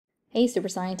Hey super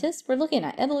scientists, we're looking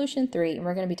at evolution 3 and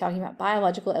we're going to be talking about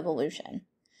biological evolution.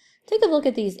 Take a look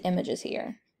at these images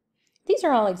here. These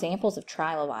are all examples of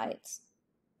trilobites.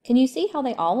 Can you see how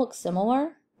they all look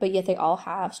similar, but yet they all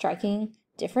have striking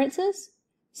differences?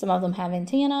 Some of them have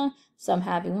antennae, some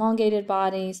have elongated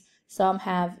bodies, some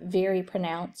have very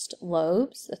pronounced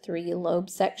lobes, a 3-lobe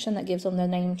section that gives them the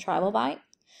name trilobite.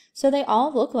 So they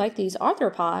all look like these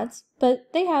arthropods,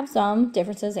 but they have some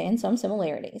differences and some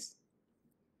similarities.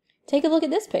 Take a look at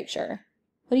this picture.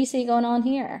 What do you see going on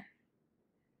here?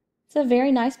 It's a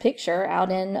very nice picture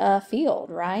out in a field,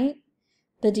 right?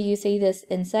 But do you see this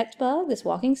insect bug, this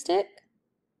walking stick?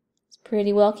 It's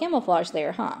pretty well camouflaged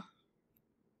there, huh?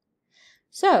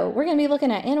 So we're going to be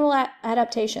looking at animal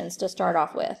adaptations to start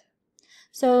off with.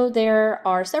 So there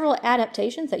are several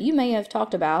adaptations that you may have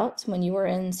talked about when you were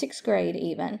in 6th grade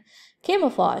even.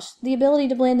 Camouflage, the ability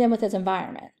to blend in with its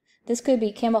environment. This could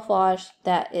be camouflage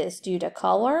that is due to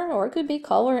color, or it could be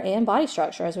color and body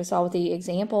structure, as we saw with the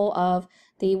example of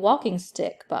the walking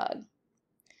stick bug.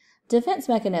 Defense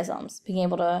mechanisms, being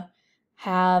able to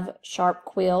have sharp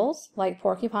quills like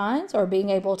porcupines, or being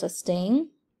able to sting.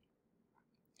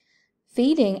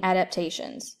 Feeding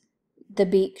adaptations, the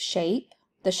beak shape,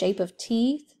 the shape of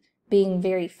teeth, being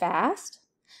very fast.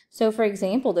 So for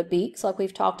example, the beaks, like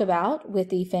we've talked about with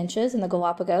the finches and the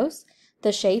Galapagos,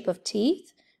 the shape of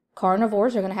teeth.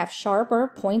 Carnivores are going to have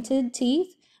sharper, pointed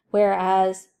teeth,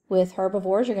 whereas with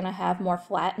herbivores, you're going to have more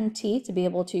flattened teeth to be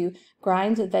able to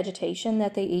grind the vegetation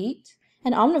that they eat.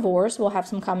 And omnivores will have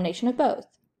some combination of both.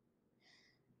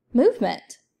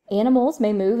 Movement. Animals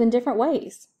may move in different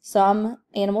ways. Some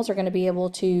animals are going to be able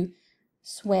to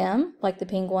swim, like the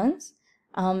penguins,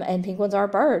 and penguins are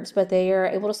birds, but they are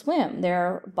able to swim.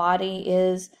 Their body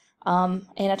is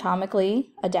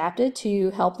anatomically adapted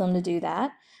to help them to do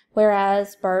that.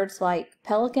 Whereas birds like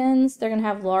pelicans, they're going to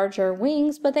have larger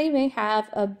wings, but they may have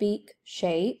a beak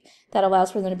shape that allows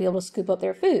for them to be able to scoop up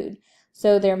their food.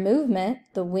 So their movement,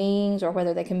 the wings, or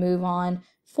whether they can move on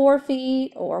 4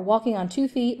 feet or walking on 2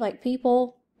 feet like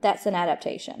people, that's an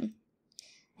adaptation.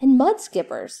 And mud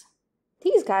skippers.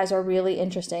 These guys are really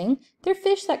interesting. They're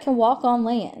fish that can walk on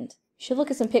land. You should look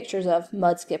at some pictures of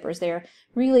mud skippers. They're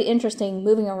really interesting,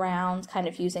 moving around, kind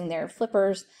of using their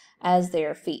flippers as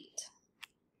their feet.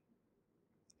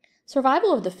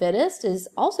 Survival of the fittest is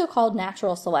also called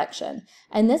natural selection,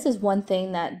 and this is one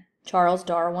thing that Charles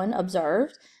Darwin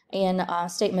observed in a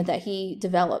statement that he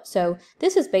developed. So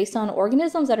this is based on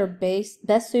organisms that are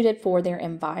best suited for their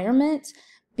environment,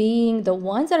 being the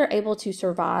ones that are able to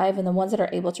survive and the ones that are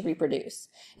able to reproduce.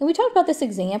 And we talked about this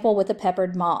example with the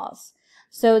peppered moths.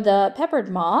 So the peppered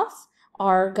moths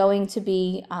are going to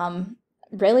be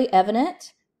really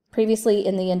evident previously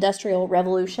in the Industrial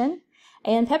Revolution.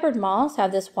 And peppered moths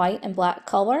have this white and black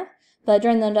color, but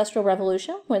during the Industrial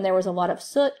Revolution, when there was a lot of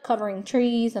soot covering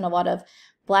trees and a lot of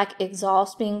black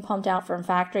exhaust being pumped out from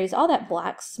factories, all that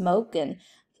black smoke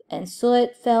and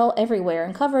soot fell everywhere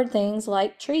and covered things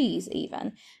like trees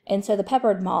even. And so the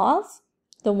peppered moths,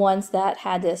 the ones that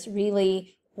had this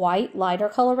really white, lighter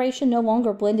coloration, no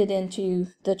longer blended into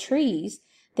the trees.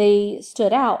 They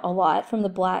stood out a lot from the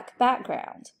black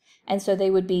background. And so they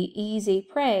would be easy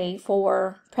prey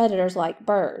for predators like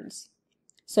birds.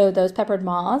 So those peppered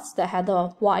moths that had the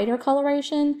whiter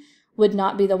coloration would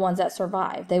not be the ones that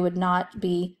survived. They would not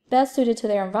be best suited to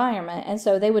their environment, and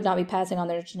so they would not be passing on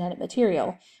their genetic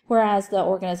material. Whereas the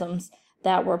organisms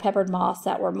that were peppered moths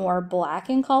that were more black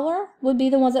in color would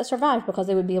be the ones that survived because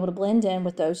they would be able to blend in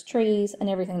with those trees and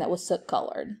everything that was soot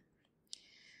colored.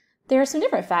 There are some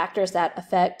different factors that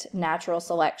affect natural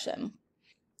selection.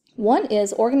 One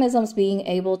is organisms being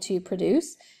able to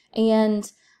produce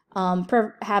and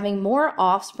having more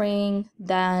offspring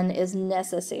than is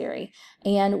necessary.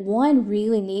 And one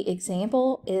really neat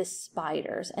example is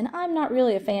spiders. And I'm not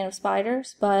really a fan of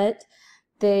spiders, but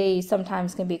they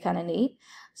sometimes can be kind of neat.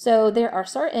 So there are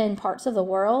certain parts of the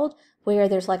world where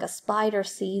there's like a spider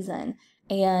season,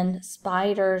 and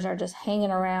spiders are just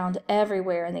hanging around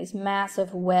everywhere in these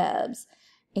massive webs.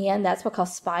 And that's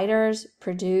because spiders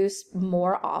produce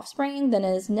more offspring than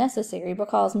is necessary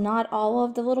because not all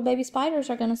of the little baby spiders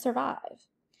are going to survive.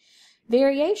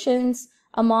 Variations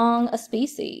among a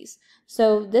species.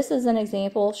 So this is an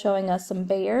example showing us some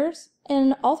bears,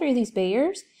 and all 3 of these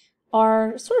bears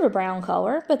are sort of a brown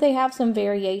color, but they have some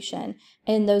variation,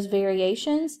 and those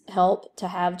variations help to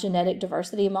have genetic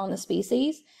diversity among the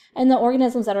species. And the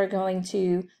organisms that are going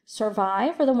to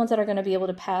survive are the ones that are going to be able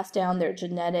to pass down their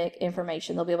genetic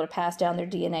information. They'll be able to pass down their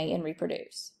DNA and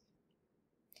reproduce.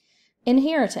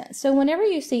 Inheritance. So whenever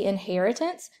you see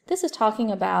inheritance, this is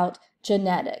talking about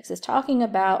genetics. It's talking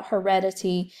about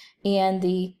heredity and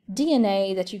the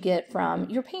DNA that you get from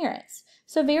your parents.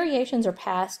 So variations are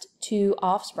passed to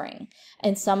offspring,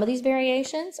 and some of these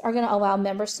variations are going to allow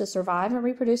members to survive and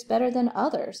reproduce better than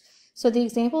others. So the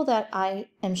example that I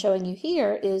am showing you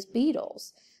here is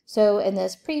beetles. So in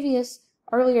this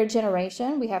earlier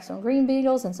generation, we have some green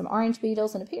beetles and some orange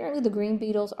beetles, and apparently the green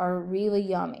beetles are really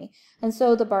yummy. And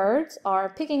so the birds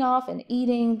are picking off and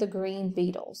eating the green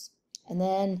beetles. And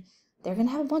then they're going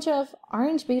to have a bunch of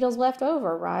orange beetles left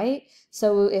over, right?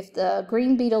 So if the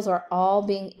green beetles are all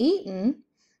being eaten,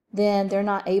 then they're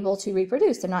not able to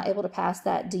reproduce. They're not able to pass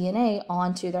that DNA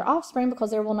on to their offspring because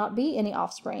there will not be any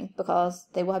offspring because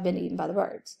they will have been eaten by the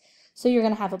birds. So you're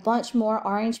going to have a bunch more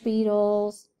orange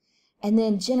beetles, and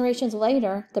then generations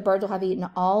later, the birds will have eaten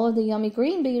all of the yummy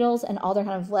green beetles, and all they're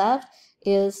kind of left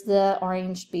is the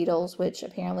orange beetles, which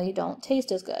apparently don't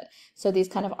taste as good. So these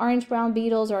kind of orange-brown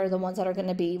beetles are the ones that are going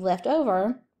to be left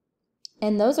over,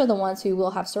 and those are the ones who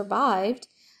will have survived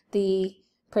the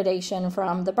predation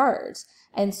from the birds.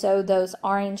 And so those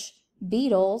orange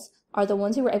beetles are the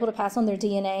ones who were able to pass on their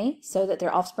DNA so that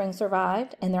their offspring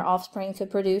survived, and their offspring could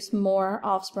produce more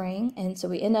offspring, and so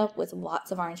we end up with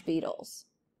lots of orange beetles.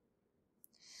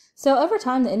 So over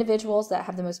time, the individuals that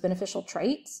have the most beneficial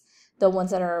traits, the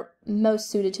ones that are most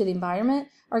suited to the environment,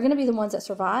 are going to be the ones that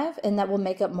survive and that will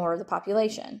make up more of the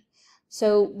population.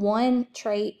 So one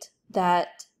trait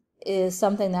that is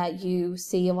something that you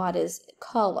see a lot is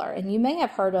color. And you may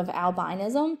have heard of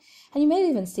albinism, and you may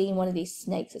have even seen one of these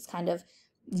snakes. It's kind of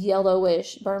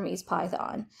yellowish Burmese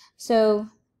python. So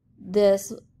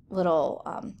this little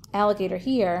alligator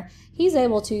here, he's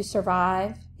able to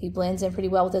survive. He blends in pretty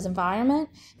well with his environment.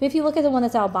 But if you look at the one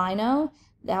that's albino,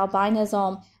 the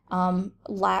albinism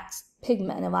lacks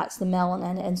pigment, it lacks the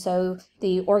melanin, and so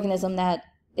the organism that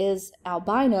is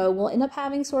albino will end up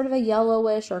having sort of a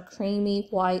yellowish or creamy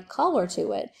white color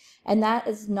to it, and that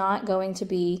is not going to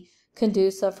be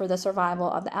conducive for the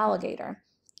survival of the alligator.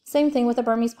 Same thing with the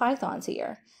Burmese pythons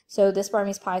here. So this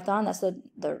Burmese python, that's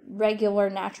the regular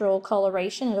natural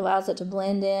coloration. It allows it to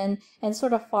blend in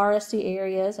sort of foresty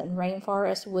areas and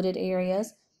rainforest wooded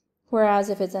areas. Whereas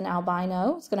if it's an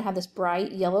albino, it's going to have this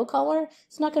bright yellow color.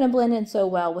 It's not going to blend in so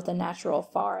well with the natural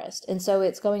forest. And so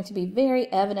it's going to be very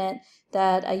evident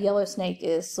that a yellow snake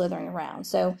is slithering around.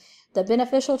 So the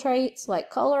beneficial traits like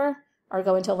color are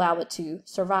going to allow it to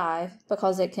survive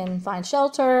because it can find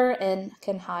shelter and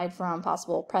can hide from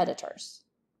possible predators.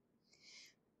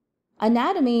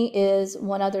 Anatomy is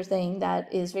one other thing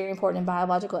that is very important in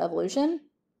biological evolution.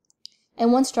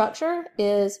 And one structure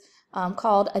is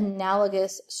called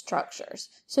analogous structures.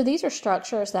 So these are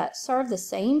structures that serve the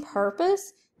same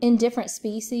purpose in different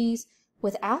species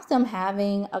without them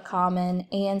having a common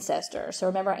ancestor. So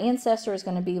remember, ancestor is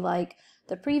going to be like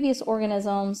the previous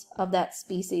organisms of that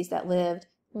species that lived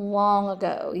long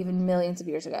ago, even millions of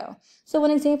years ago. So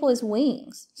one example is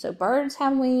wings. So birds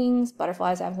have wings,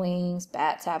 butterflies have wings,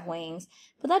 bats have wings,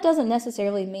 but that doesn't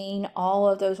necessarily mean all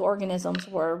of those organisms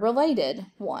were related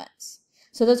once.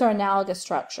 So those are analogous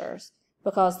structures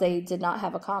because they did not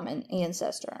have a common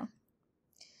ancestor.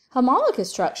 Homologous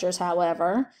structures,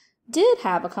 however, did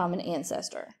have a common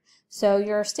ancestor. So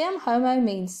your stem homo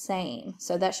means same.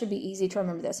 So that should be easy to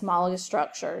remember this. Homologous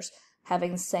structures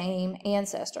having same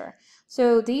ancestor.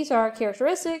 So these are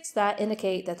characteristics that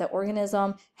indicate that the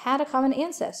organism had a common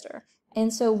ancestor.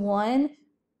 And so one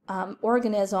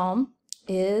organism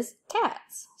is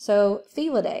cats. So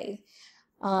Felidae.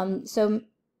 So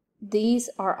these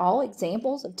are all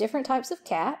examples of different types of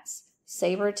cats.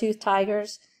 Saber-toothed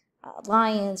tigers,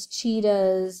 lions,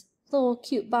 cheetahs, little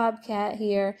cute bobcat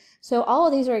here. So all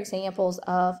of these are examples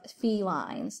of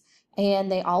felines.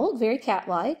 And they all look very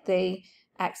cat-like. They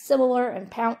act similar in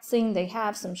pouncing. They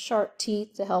have some sharp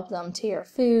teeth to help them tear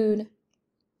food.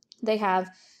 They have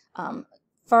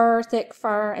fur, thick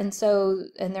fur, and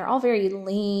they're all very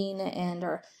lean and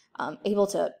are able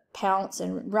to pounce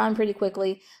and run pretty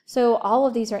quickly. So all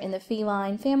of these are in the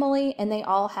feline family, and they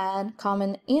all had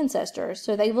common ancestors.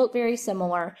 So they look very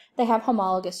similar. They have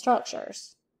homologous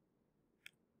structures.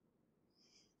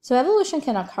 So evolution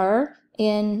can occur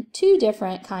in two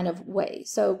different kind of ways.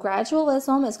 So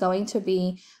gradualism is going to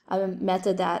be a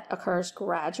method that occurs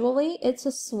gradually. It's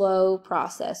a slow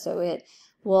process, so it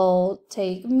will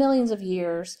take millions of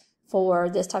years for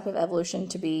this type of evolution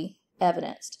to be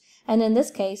evidenced. And in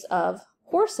this case of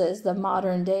horses, the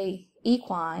modern day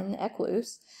equine,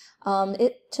 equus,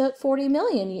 it took 40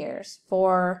 million years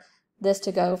for this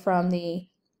to go from the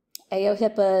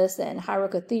Eohippus and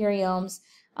Hyracotheriums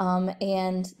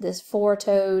and this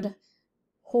four-toed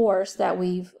horse that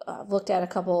we've looked at a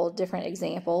couple different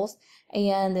examples,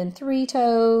 and then 3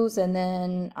 toes, and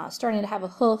then starting to have a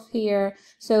hoof here.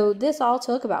 So this all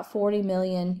took about 40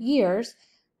 million years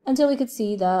until we could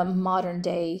see the modern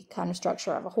day kind of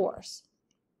structure of a horse.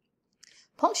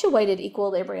 Punctuated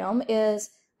equilibrium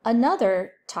is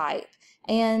another type,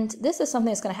 and this is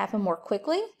something that's going to happen more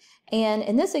quickly. And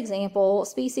in this example,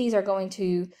 species are going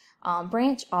to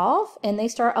branch off, and they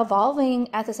start evolving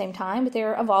at the same time, but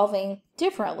they're evolving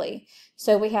differently.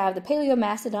 So we have the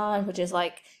Paleomastodon, which is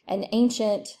like an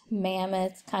ancient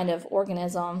mammoth kind of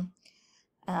organism,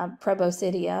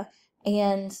 Proboscidea.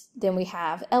 And then we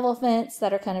have elephants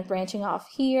that are kind of branching off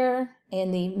here,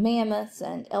 and the mammoths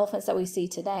and elephants that we see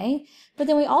today. But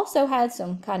then we also had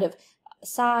some kind of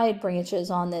side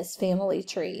branches on this family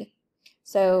tree.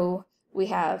 So we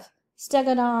have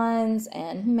stegodons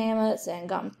and mammoths and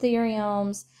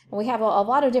gomphotheriums. And we have a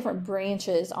lot of different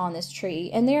branches on this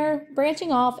tree, and they're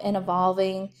branching off and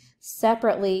evolving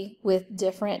separately with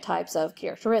different types of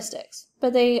characteristics,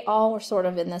 but they all are sort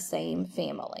of in the same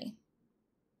family.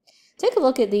 Take a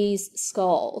look at these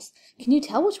skulls. Can you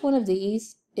tell which one of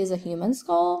these is a human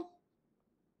skull?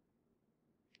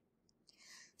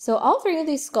 So all 3 of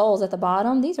these skulls at the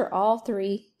bottom, these are all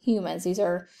 3 humans. These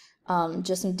are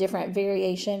just some different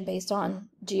variation based on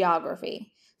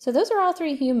geography. So those are all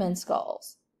 3 human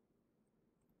skulls.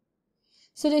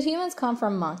 So did humans come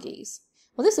from monkeys?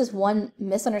 Well, this is one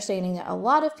misunderstanding that a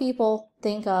lot of people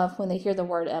think of when they hear the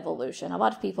word evolution. A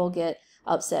lot of people get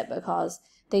upset because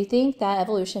they think that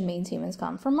evolution means humans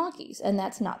come from monkeys, and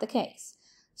that's not the case.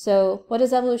 So what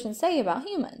does evolution say about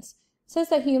humans? It says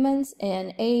that humans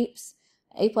and apes,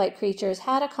 ape-like creatures,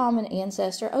 had a common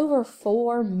ancestor over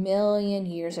 4 million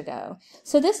years ago.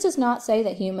 So this does not say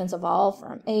that humans evolved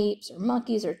from apes or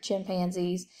monkeys or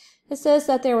chimpanzees. It says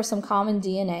that there was some common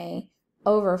DNA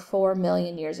over 4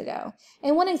 million years ago.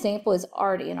 And one example is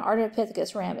Artie, an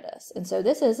Ardipithecus ramidus. And so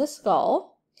this is a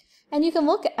skull. And you can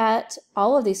look at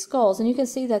all of these skulls, and you can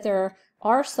see that there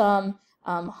are some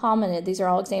hominid. These are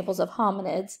all examples of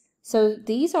hominids. So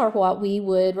these are what we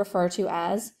would refer to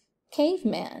as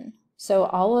cavemen. So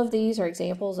all of these are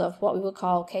examples of what we would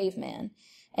call cavemen.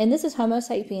 And this is Homo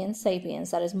sapiens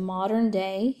sapiens, that is modern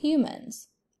day humans.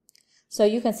 So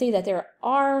you can see that there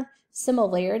are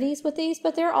similarities with these,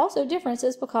 but there are also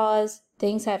differences because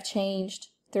things have changed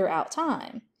throughout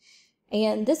time.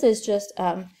 And this is just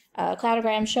a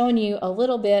cladogram showing you a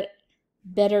little bit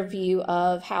better view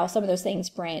of how some of those things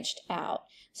branched out.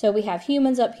 So we have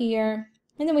humans up here,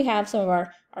 and then we have some of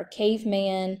our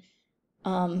caveman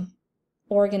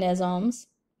organisms,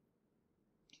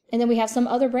 and then we have some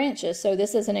other branches. So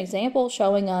this is an example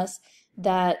showing us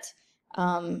that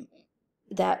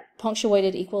that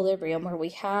punctuated equilibrium, where we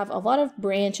have a lot of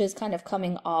branches kind of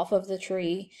coming off of the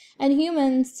tree, and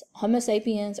humans, Homo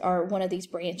sapiens, are one of these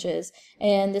branches,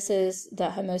 and this is the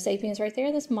Homo sapiens right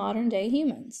there, this modern day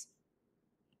humans.